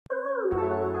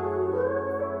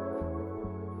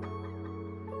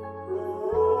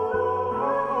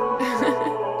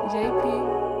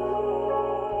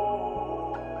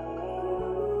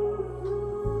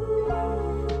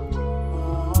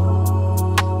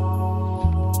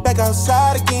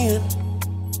outside again.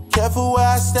 Careful where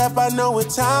I step, I know what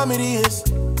time it is.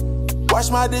 Watch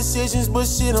my decisions, but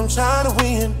shit, I'm trying to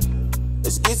win.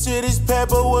 Let's get to this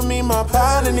pepper with me, my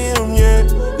pound and them, yeah.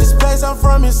 This place I'm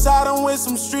from inside, I'm with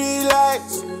some street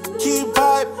lights. Keep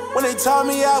pipe when they told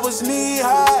me I was knee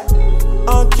high.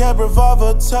 Uncapped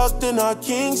revolver tucked in our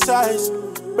king size.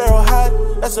 Barrel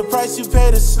hot, that's the price you pay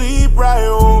to sleep right,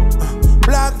 oh.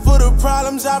 Block for the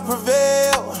problems I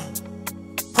prevail.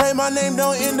 Pray my name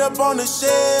don't end up on the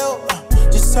shelf.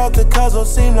 Just talk to Cuzzo,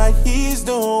 seem like he's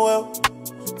doing well.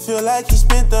 Feel like he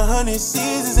spent 100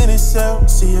 seasons in his cell.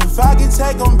 See if I can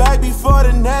take him back before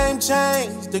the name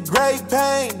change. The great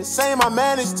pain, the same I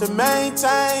managed to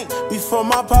maintain. Before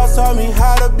my pops taught me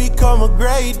how to become a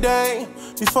great Dane.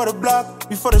 Before the block,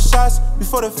 before the shots,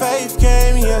 before the faith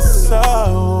came, yes sir.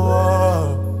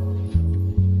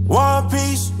 One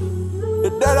piece,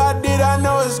 the dirt I did, I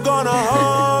know it's gonna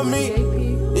harm me.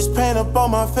 This pain up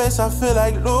on my face, I feel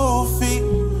like Luffy.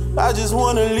 I just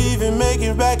wanna leave and make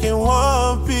it back in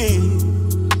one piece.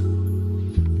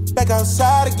 Back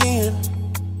outside again.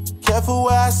 Careful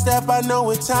where I step, I know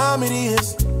what time it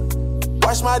is.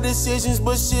 Watch my decisions,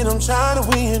 but shit, I'm trying to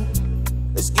win.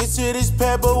 Let's get to this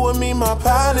pepper with me, my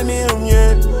pound and them,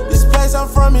 yeah. This place I'm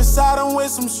from inside, I'm with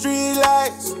some street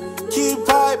lights. Keep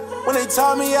pipe when they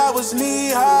told me I was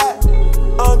knee high.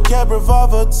 Uncapped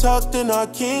revolver tucked in our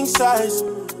king size.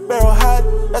 Barrel hot,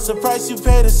 that's the price you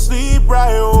pay to sleep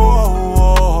right,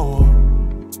 oh.